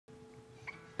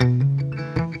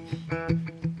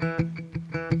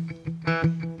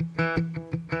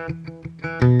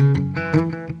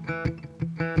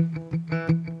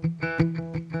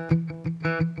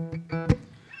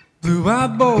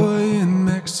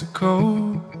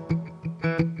Mexico.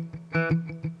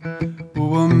 Well,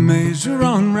 what made you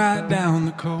run right down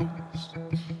the coast?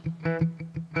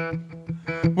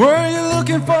 Were you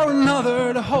looking for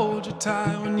another to hold you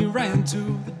tight when you ran to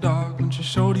the dog when she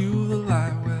showed you the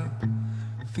light? Well,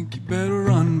 I think you better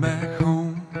run back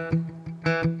home.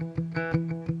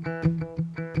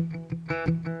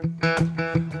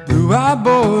 Blue-eyed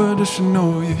boy, does she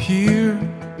know you're here?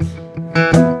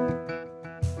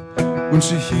 When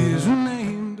she hears your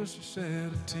name, does she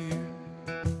shed a tear?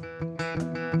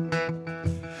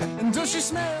 And does she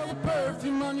smell the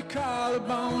perfume on your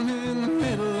collarbone in the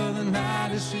middle of the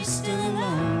night? Is she still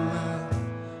alone? Well,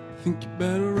 I think you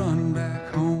better run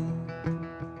back home.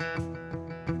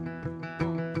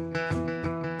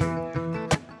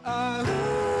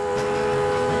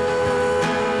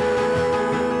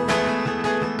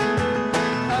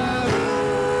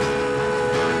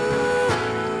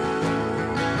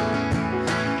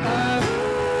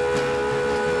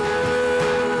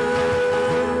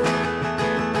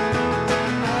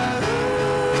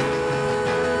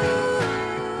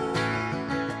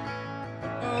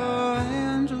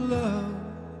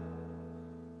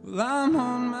 Well, I'm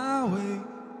on my way.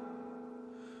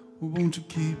 Well, won't you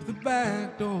keep the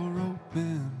back door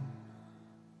open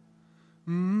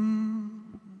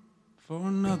for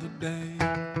another day?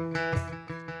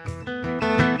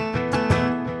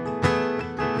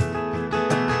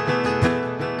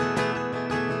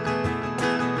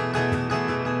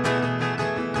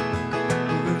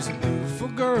 Well, there's a beautiful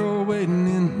girl waiting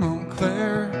in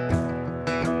Montclair,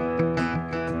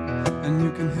 and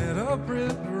you can head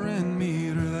upriver and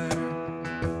meet her there.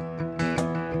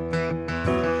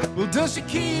 Well, does she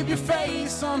keep your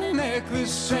face on her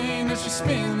necklace chain? Does she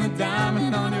spin the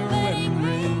diamond on your wedding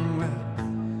ring?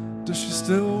 Well, does she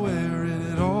still wear it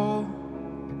at all?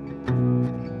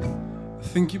 I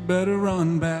think you better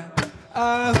run back.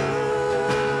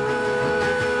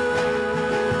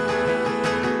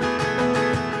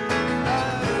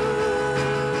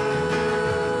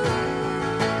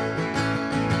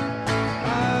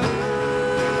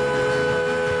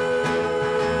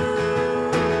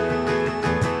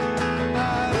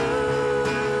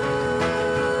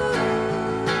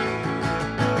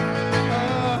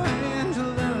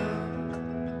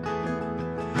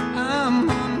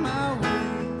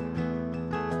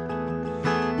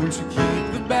 Won't you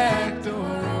keep the back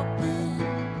door open?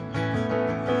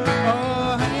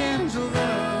 Oh,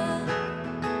 Angela,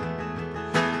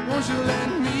 won't you let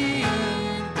me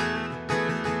in?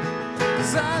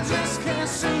 'Cause I just can't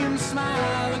seem to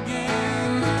smile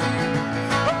again.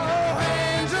 Oh,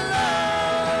 Angela,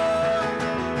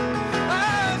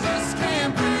 I just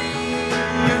can't breathe.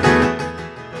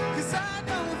 'Cause I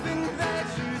don't think that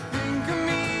you think of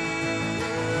me.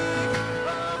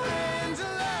 Oh,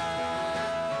 Angela,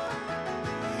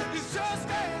 it's just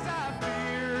as I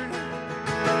feared.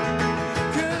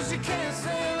 'Cause you can't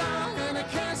stay long and I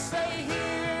can't stay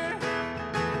here.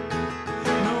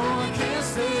 No, I can't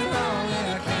stay long and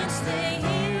I can't stay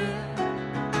here.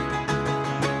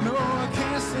 No, I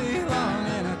can't stay long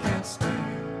and I can't stay.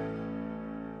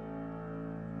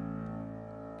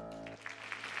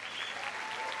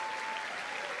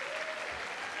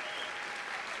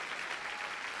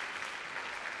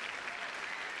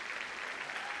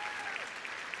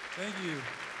 Thank you.